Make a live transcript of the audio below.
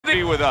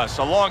Be with us.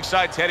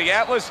 Alongside Teddy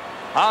Atlas,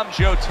 I'm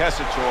Joe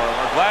Tessitore.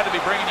 We're glad to be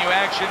bringing you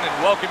action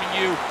and welcoming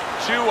you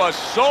to a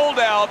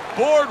sold-out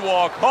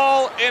Boardwalk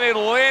Hall in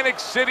Atlantic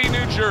City,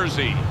 New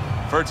Jersey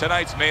for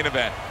tonight's main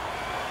event.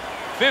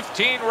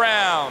 15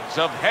 rounds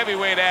of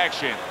heavyweight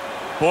action.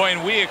 Boy,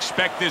 and we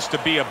expect this to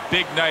be a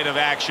big night of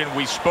action.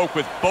 We spoke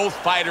with both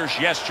fighters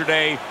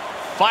yesterday.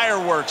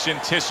 Fireworks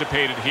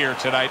anticipated here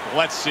tonight.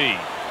 Let's see.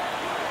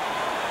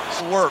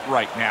 Alert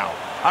right now.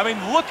 I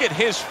mean, look at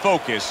his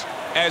focus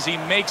as he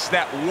makes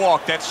that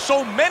walk that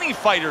so many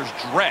fighters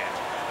dread,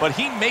 but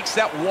he makes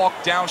that walk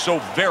down so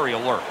very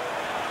alert.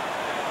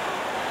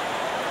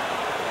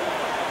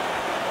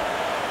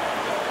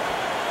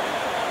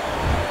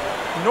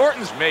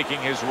 Norton's making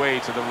his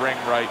way to the ring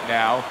right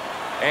now,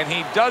 and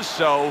he does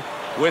so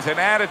with an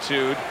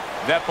attitude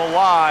that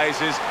belies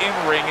his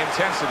in-ring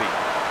intensity.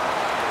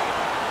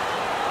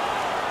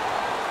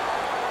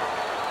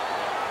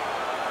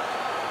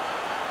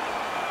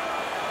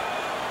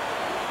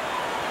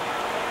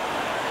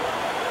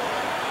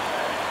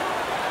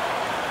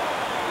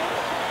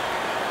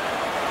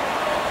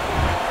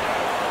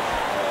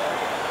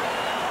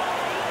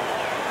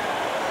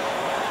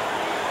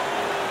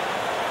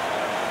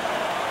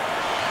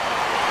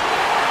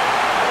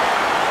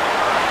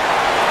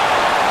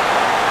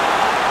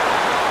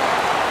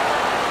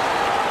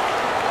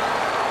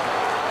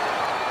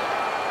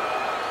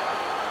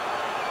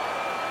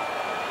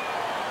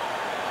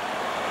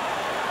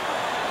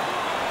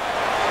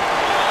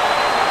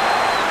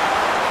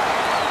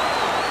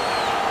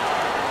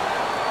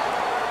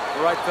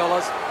 All right,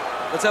 fellas,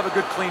 let's have a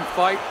good, clean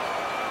fight.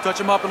 Touch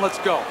him up and let's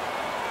go.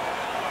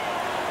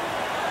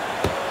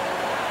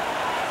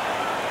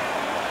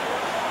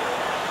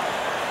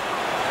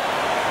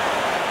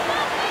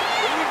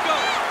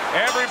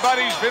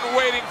 Everybody's been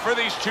waiting for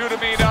these two to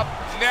meet up.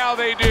 Now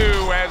they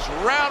do, as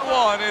round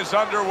one is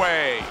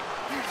underway.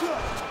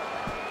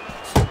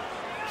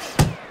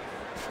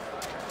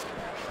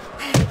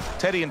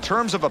 Teddy, in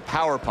terms of a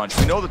power punch,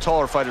 we know the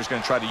taller fighter is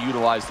going to try to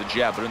utilize the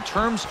jab, but in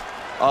terms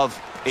of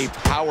a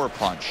power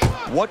punch,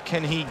 what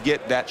can he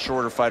get that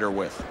shorter fighter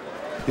with?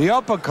 The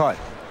uppercut.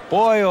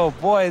 Boy, oh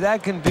boy,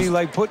 that can be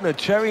like putting a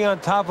cherry on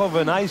top of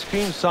an ice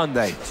cream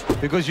sundae.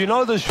 Because you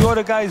know the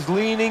shorter guy's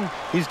leaning,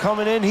 he's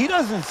coming in, he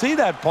doesn't see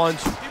that punch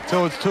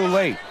till it's too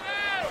late.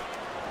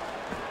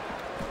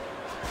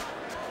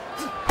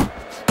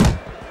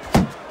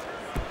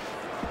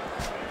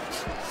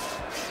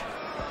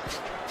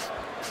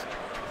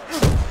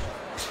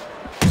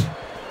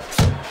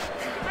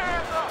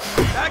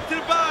 Back to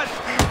the body.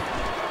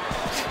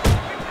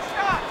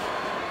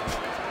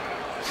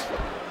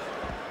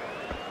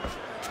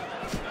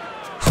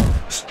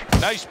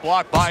 Nice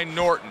block by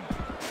Norton.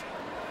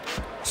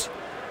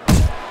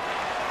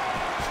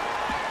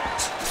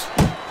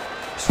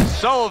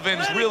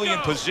 Sullivan's really in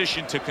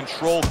position to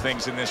control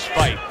things in this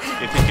fight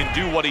if he can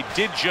do what he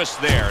did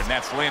just there, and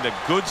that's land a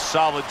good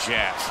solid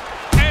jab.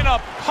 And a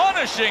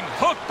punishing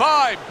hook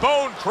by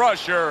Bone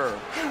Crusher.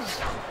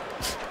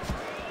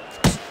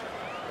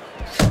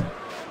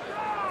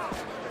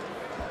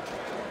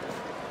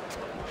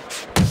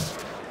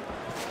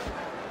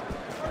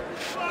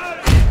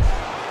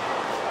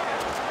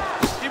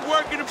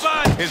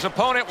 His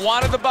opponent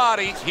wanted the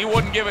body. He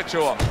wouldn't give it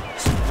to him.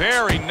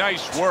 Very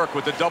nice work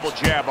with the double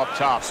jab up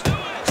top.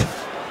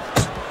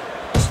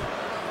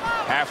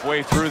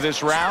 Halfway through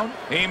this round,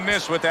 he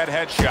missed with that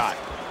headshot.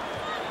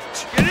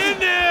 Get in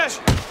there!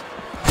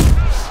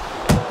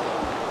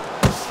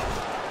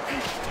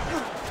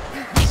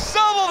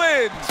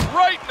 Sullivan's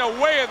right in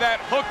the way of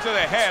that hook to the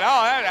head.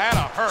 Oh, that had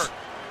to hurt.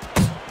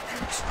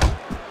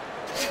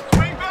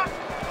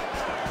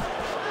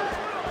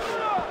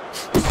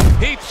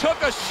 He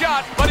took a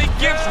shot, but he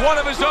gives one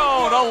of his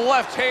own. A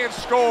left hand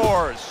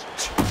scores.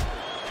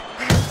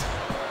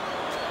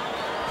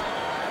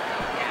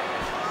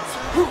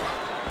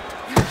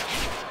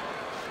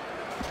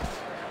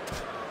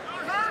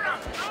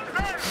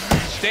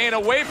 Staying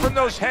away from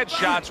those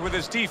headshots with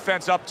his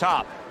defense up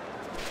top.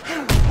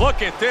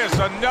 Look at this,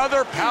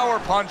 another power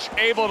punch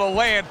able to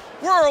land.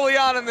 We're early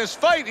on in this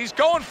fight. He's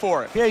going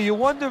for it. Yeah, you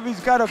wonder if he's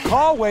got a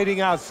car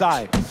waiting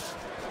outside.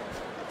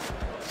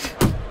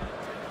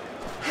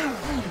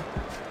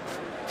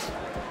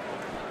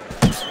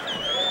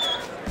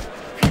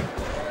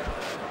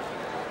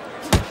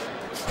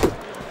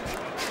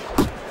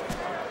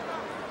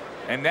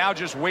 And now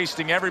just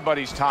wasting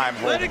everybody's time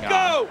holding on. Let it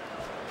go!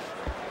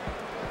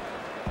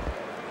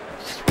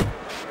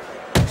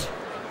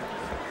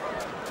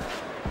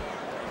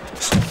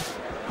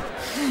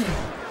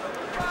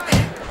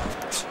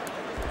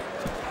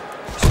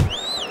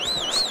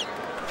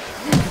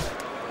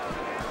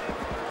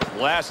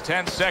 Last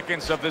 10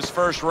 seconds of this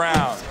first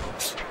round.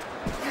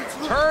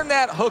 Turned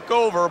that hook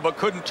over, but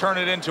couldn't turn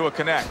it into a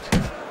connect.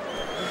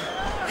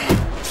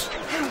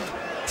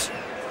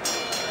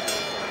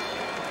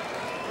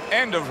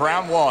 End of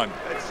round one.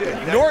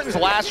 Norton's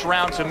last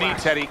round, to me,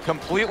 Teddy,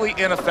 completely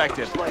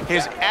ineffective.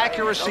 His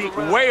accuracy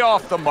way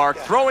off the mark,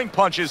 throwing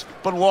punches,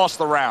 but lost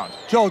the round.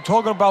 Joe,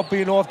 talking about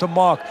being off the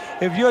mark,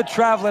 if you're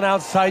traveling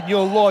outside and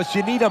you're lost,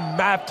 you need a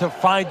map to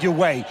find your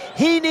way.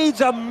 He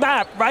needs a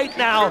map right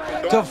now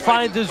to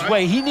find his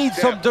way. He needs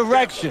some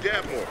direction.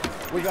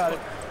 We got it.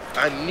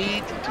 I need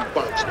you to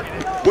box him.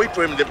 Wait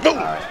for him to boom.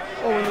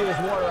 All we need is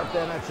water up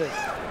there, and that's it.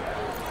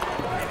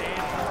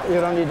 You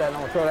don't need that.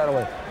 No, throw that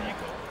away.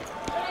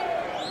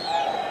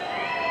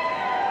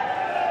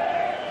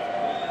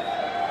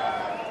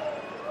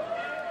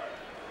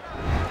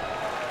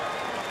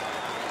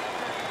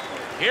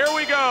 Here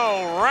we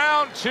go.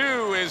 Round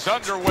two is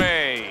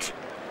underway.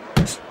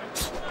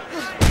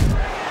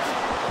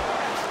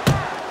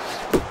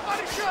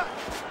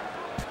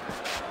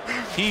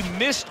 He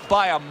missed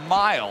by a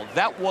mile.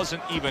 That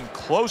wasn't even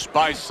close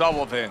by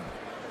Sullivan.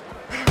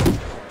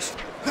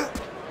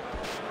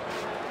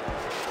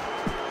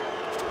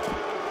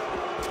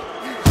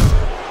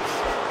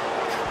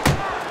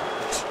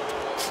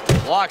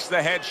 Blocks the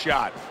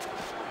headshot.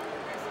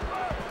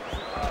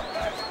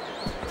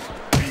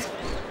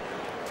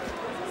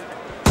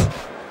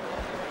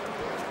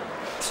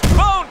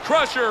 Bone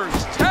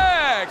crushers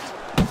tagged.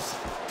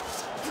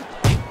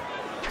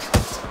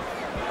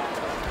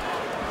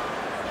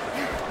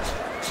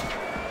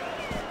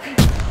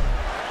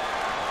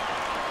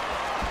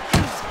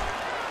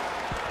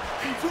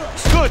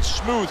 Good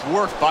smooth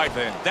work by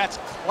Vin. That's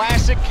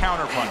classic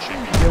counterpunching.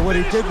 Yeah, what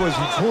he did was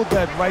he pulled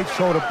that right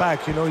shoulder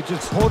back. You know, he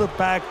just pulled it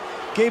back,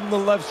 gave him the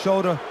left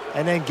shoulder,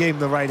 and then gave him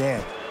the right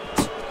hand.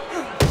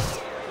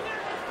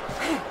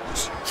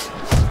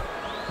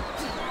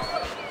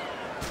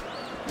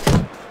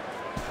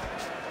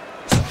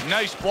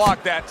 Nice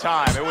block that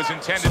time. It was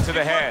intended to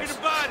the head.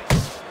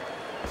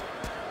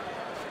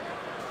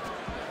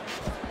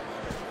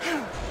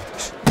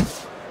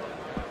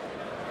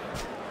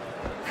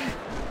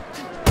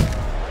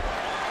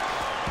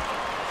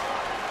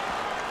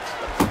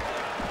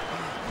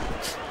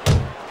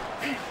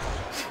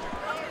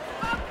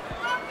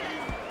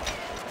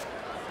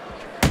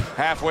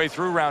 Halfway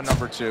through round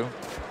number two.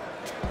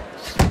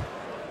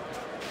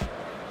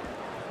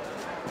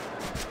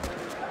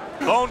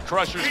 Bone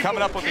Crusher's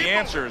coming up with the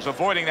answers,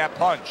 avoiding that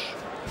punch.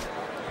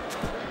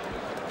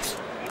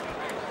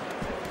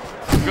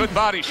 Good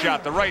body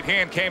shot. The right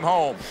hand came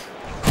home.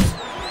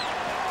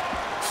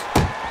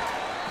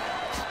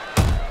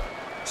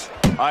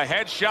 A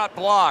headshot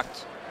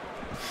blocked.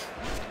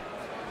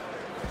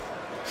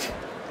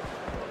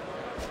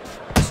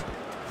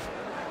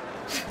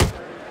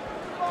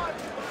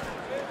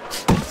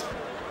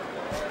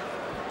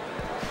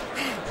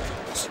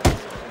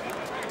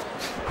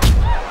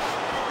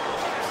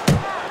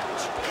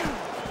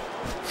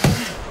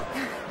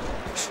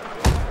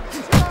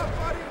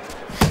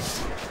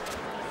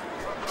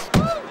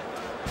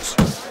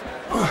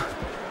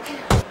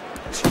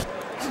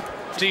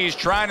 He's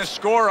trying to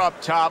score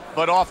up top,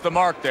 but off the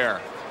mark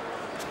there.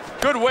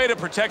 Good way to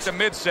protect the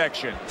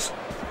midsection.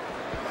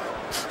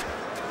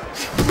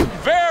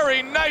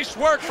 Very nice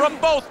work from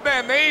both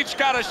men. They each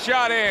got a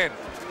shot in.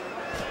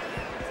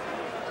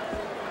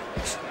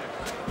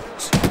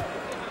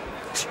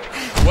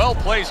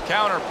 Well-placed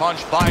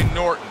counterpunch by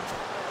Norton.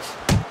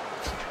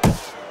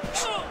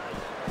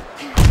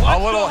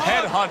 A little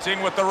head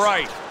hunting with the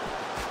right.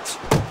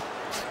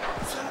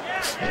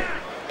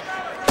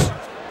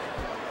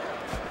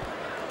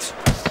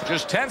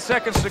 Just 10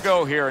 seconds to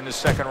go here in the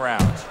second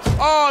round.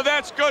 Oh,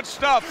 that's good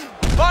stuff.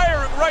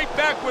 Firing right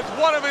back with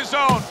one of his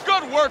own.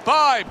 Good work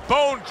by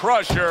Bone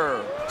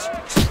Crusher.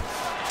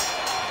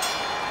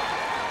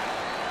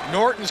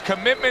 Norton's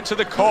commitment to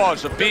the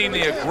cause of being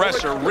the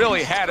aggressor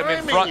really had him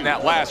in front in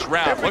that last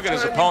round. Look at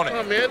his opponent.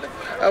 Come in,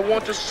 I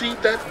want to see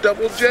that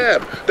double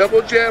jab.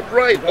 Double jab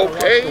right,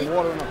 okay? The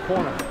water in the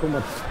corner. Too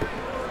much.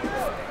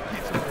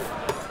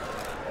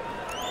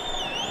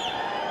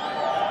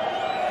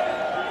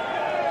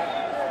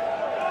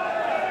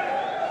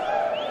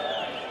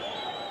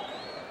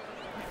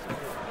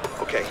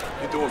 Okay,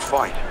 you're doing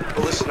fine.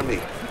 But listen to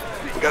me.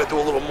 We gotta do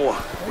a little more.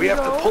 We have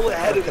to pull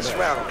ahead of this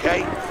round,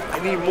 okay? I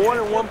need more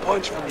than one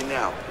punch from you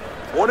now.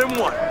 More than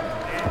one.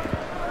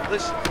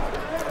 Listen,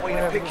 I want you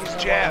to pick his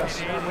jabs.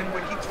 When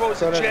he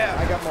throws a jab.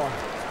 I got more.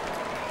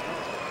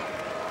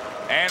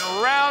 And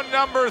round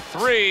number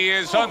 3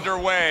 is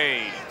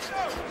underway.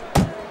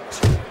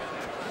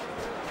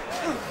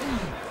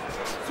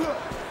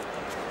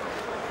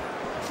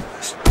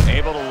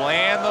 Able to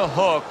land the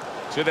hook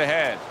to the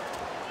head.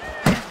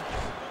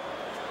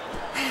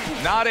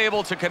 Not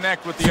able to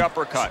connect with the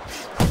uppercut.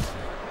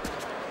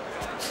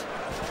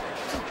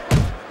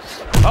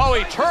 Oh,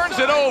 he turns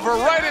it over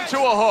right into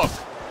a hook.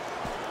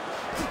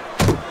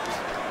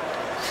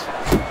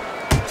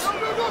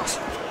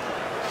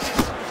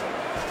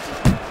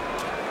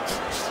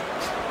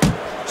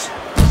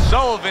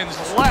 Sullivan's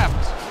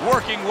left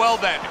working well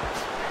then.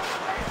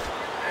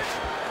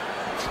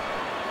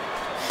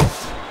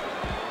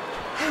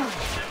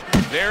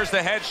 There's the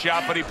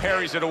headshot, but he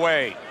parries it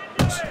away.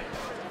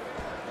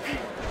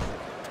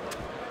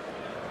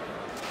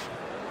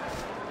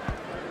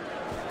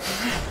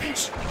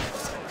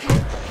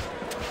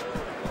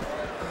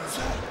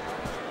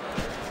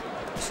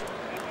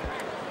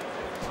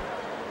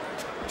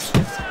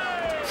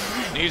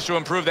 Needs to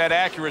improve that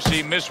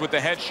accuracy. Missed with the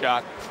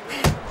headshot.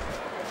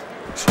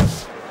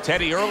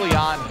 Teddy, early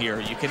on here,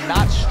 you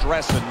cannot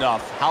stress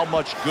enough how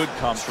much good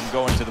comes from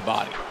going to the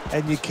body.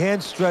 And you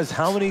can't stress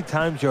how many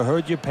times you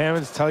heard your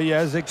parents tell you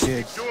as a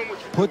kid,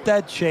 put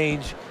that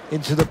change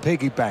into the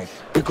piggy bank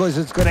because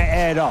it's going to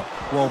add up.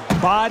 Well,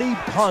 body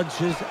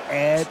punches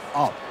add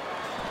up.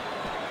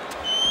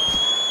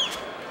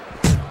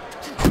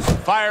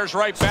 Fires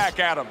right back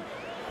at him.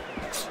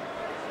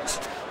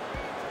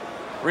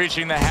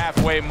 Reaching the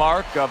halfway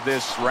mark of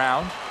this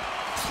round.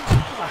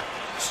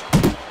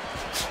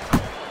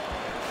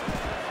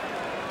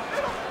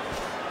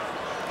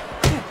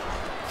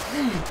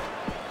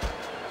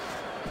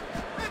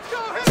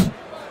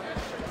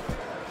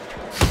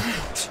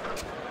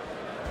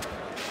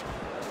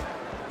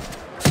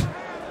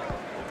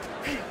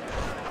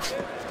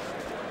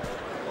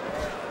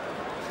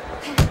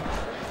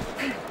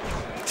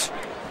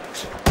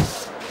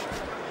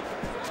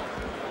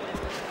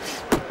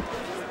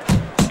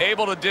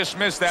 Able to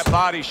dismiss that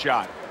body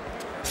shot.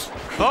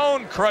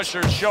 Bone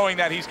crusher showing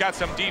that he's got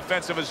some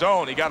defense of his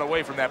own. He got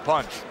away from that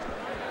punch.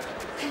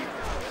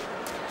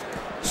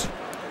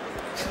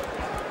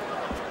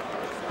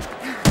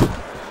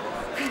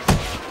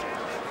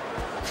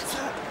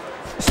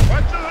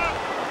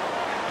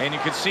 And you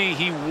can see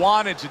he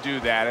wanted to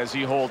do that as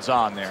he holds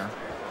on there.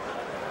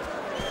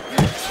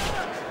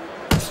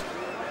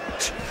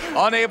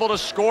 Unable to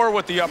score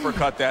with the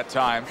uppercut that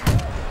time.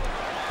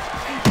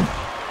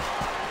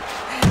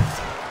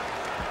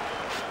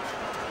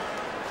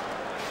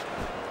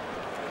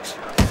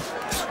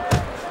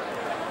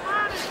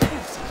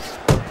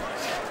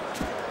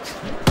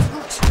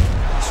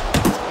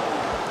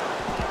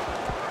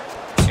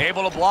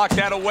 Able to block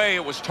that away.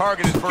 It was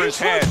targeted for his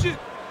head.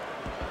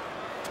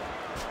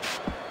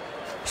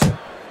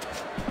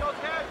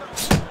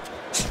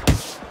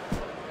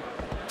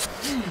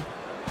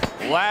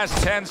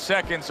 Last 10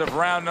 seconds of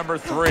round number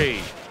 3.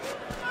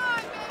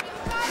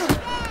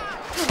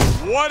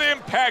 What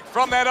impact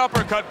from that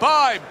uppercut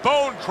by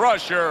Bone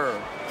Crusher.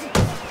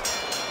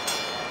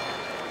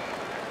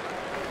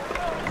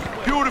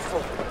 Beautiful.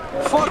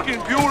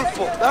 Fucking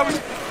beautiful.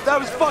 That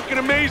was fucking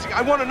amazing.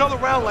 I want another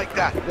round like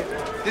that.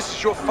 This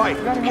is your fight,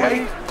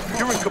 okay?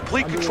 You're in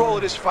complete control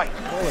of this fight.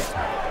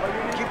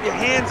 Keep your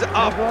hands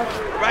up,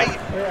 right?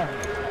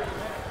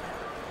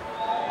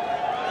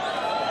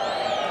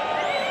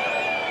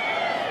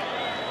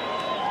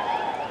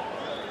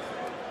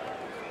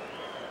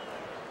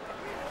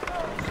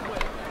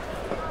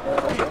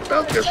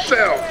 About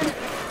yourself.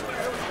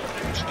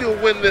 You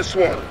still win this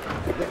one.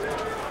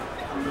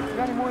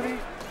 Got any more of these?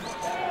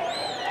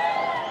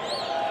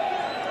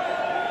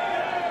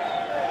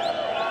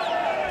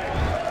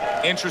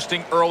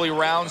 Interesting early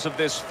rounds of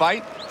this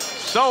fight.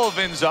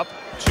 Sullivan's up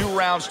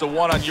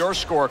 2-1 on your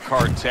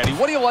scorecard, Teddy.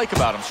 What do you like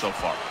about him so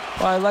far?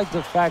 Well, I like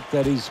the fact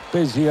that he's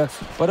busier,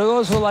 but I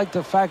also like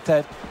the fact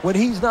that when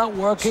he's not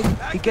working,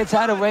 he gets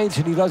out of range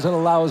and he doesn't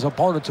allow his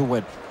opponent to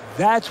win.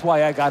 That's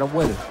why I got him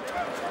winning.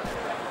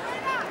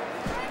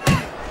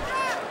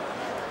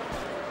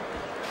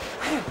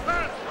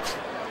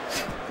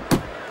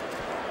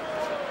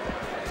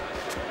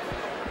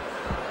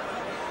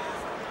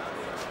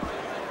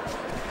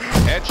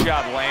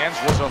 Headshot lands,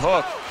 was a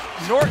hook.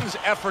 Norton's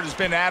effort has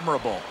been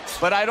admirable,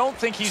 but I don't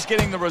think he's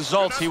getting the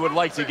results he would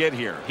like to get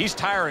here. He's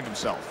tiring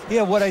himself.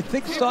 Yeah, what I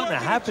think is starting to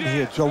happen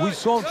here, Joe, we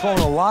saw him throwing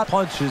a lot of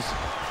punches,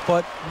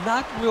 but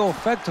not real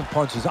effective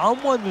punches.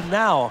 I'm wondering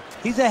now,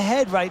 he's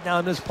ahead right now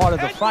in this part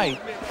of the fight,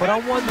 but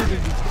I'm wondering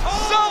if he's...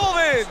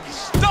 Sullivan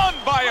stunned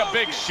by a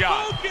big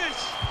shot.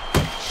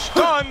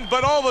 Stunned,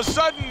 but all of a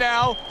sudden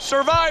now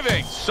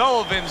surviving.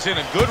 Sullivan's in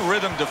a good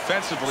rhythm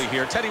defensively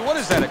here. Teddy, what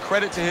is that, a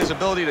credit to his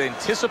ability to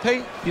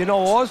anticipate? You know,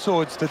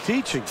 also, it's the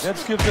teaching.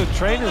 Let's give the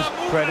trainers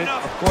credit.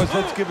 Of course,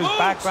 let's give his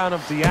background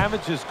of the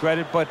amateurs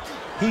credit, but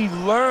he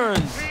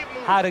learns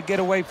how to get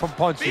away from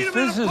punches.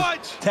 This is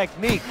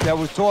technique that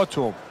was taught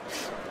to him.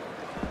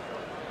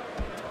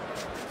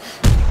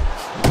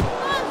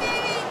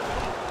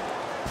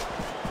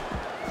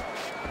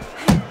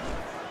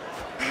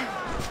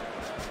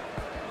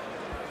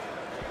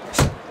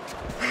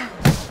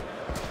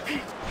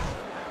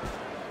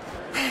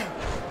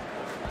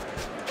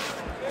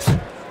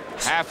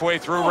 Halfway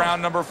through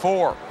round number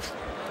 4.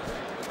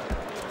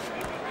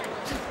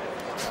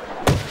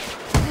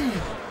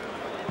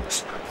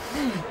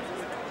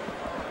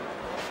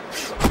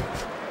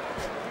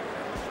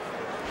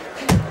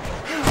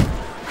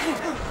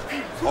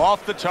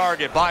 Off the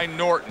target by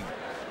Norton.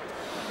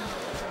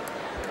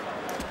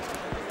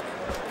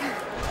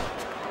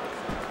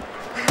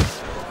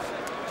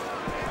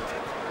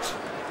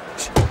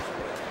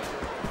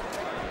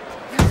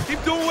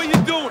 Keep doing what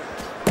you're doing.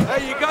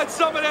 Hey, you got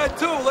some of that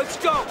too. Let's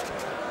go.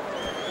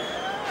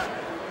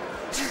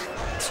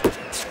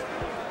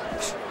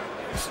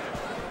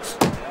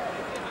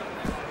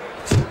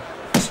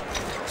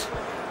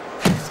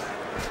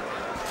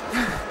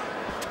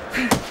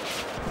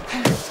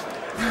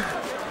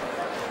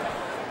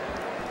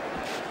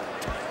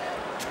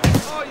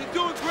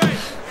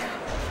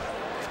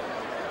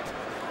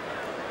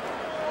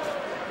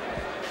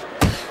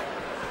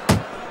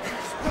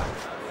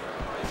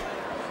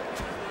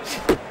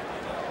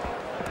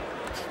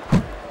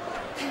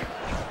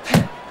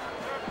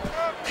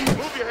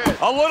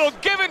 A little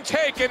give and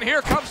take, and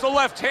here comes the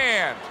left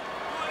hand.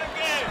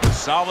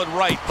 Solid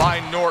right by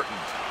Norton.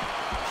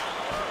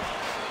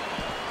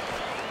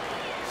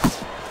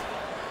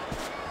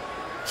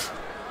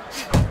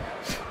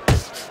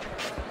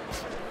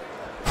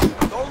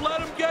 Don't let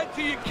him get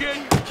to you,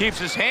 kid. Keeps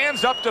his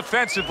hands up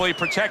defensively,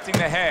 protecting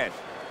the head.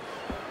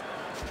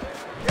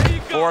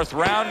 Fourth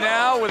round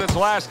now with its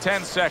last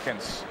 10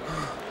 seconds.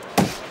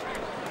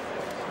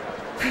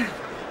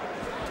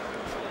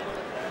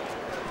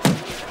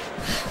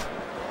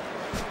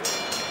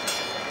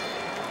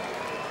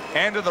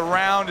 End of the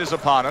round is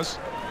upon us,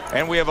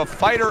 and we have a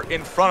fighter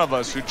in front of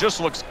us who just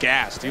looks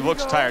gassed. He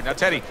looks tired. Now,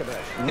 Teddy,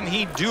 what can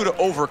he do to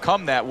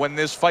overcome that when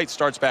this fight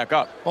starts back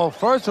up? Well,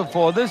 first of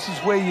all, this is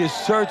where you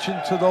search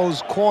into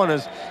those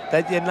corners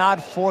that you're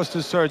not forced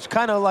to search.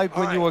 Kind of like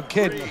when you were a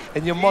kid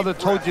and your mother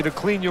told you to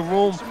clean your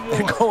room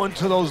and go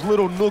into those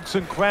little nooks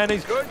and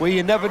crannies where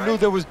you never knew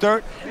there was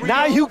dirt.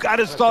 Now you got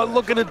to start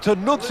looking into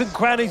nooks and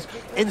crannies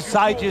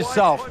inside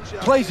yourself,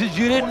 places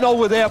you didn't know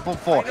were there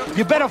before.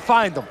 You better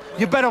find them.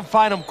 You better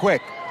find them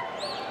quick.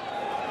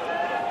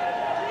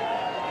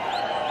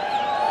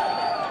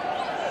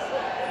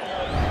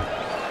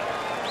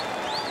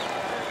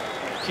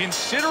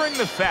 Considering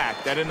the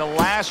fact that in the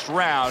last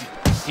round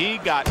he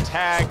got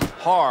tagged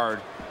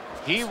hard,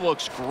 he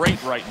looks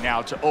great right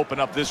now to open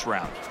up this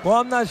round. Well,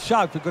 I'm not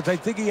shocked because I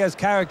think he has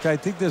character. I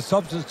think there's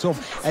substance to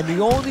him. And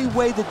the only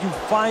way that you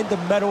find the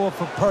mettle of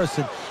a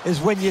person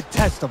is when you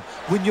test him,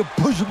 when you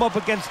push him up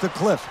against the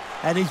cliff.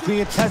 And he's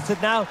being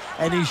tested now,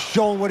 and he's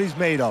showing what he's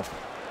made of.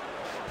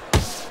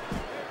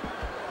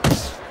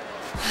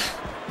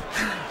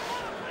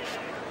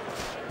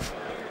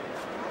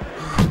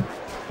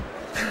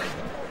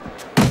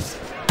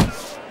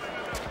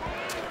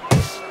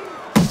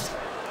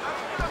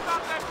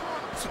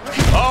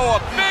 Oh, a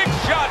big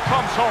shot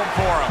comes home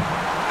for him.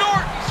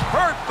 Norton's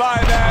hurt by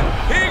that.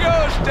 He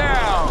goes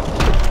down.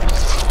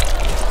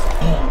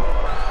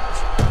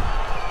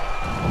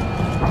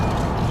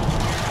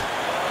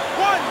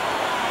 One,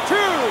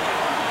 two,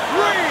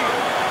 three,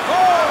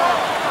 four,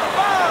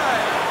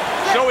 five.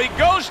 So he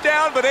goes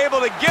down, but able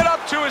to get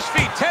up to his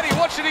feet. Teddy,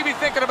 what should he be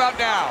thinking about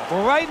now?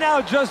 Well, right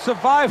now, just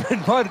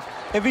surviving. But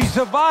if he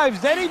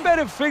survives, then he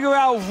better figure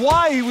out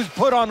why he was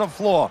put on the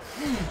floor.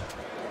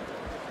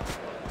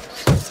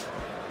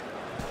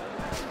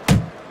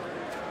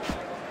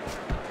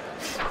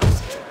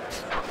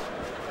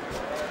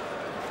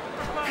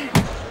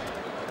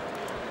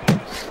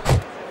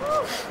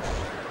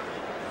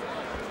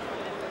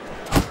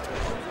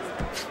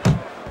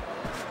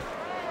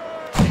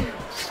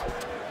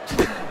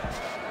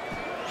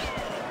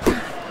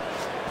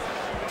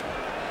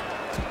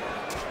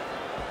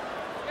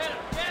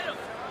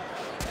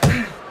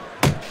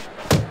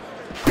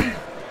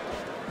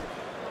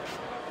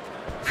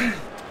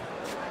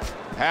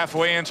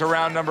 Halfway into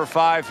round number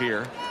 5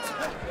 here.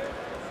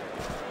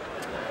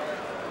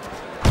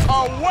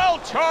 A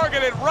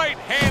well-targeted right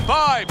hand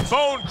by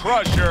Bone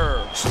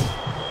Crusher.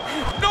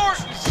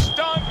 Norton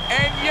stunned,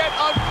 and yet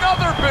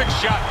another big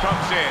shot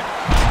comes in.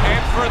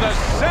 And for the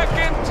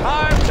second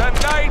time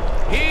tonight,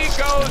 he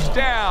goes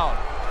down.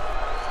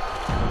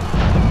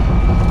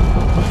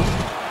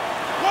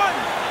 1,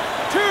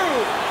 2, 3,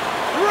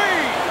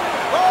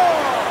 4,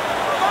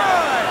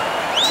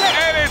 5, 6.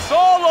 And it's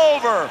all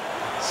over.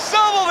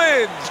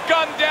 Sullivan's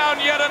gunned down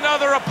yet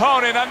another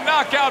opponent, a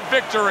knockout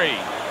victory.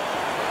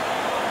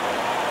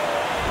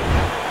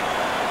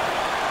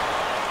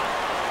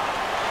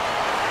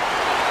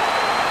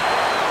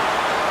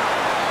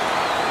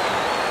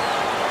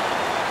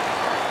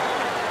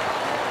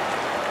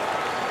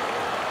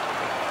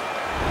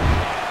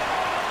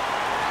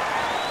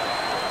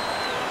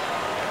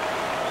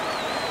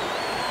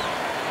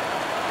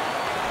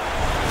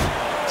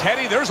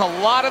 Teddy, there's a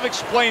lot of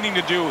explaining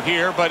to do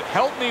here, but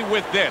help me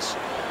with this.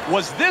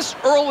 Was this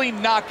early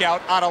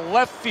knockout out of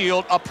left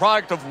field a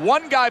product of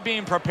one guy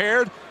being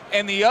prepared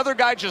and the other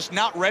guy just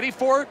not ready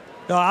for it?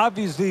 No,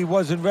 obviously he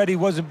wasn't ready,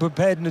 wasn't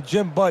prepared in the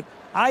gym, but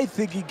I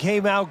think he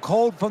came out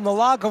cold from the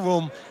locker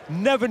room,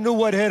 never knew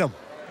what hit him.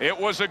 It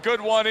was a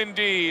good one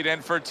indeed.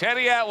 And for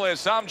Teddy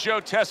Atlas, I'm Joe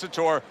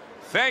Tessitore.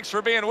 Thanks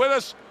for being with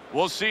us.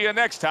 We'll see you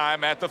next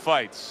time at the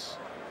fights.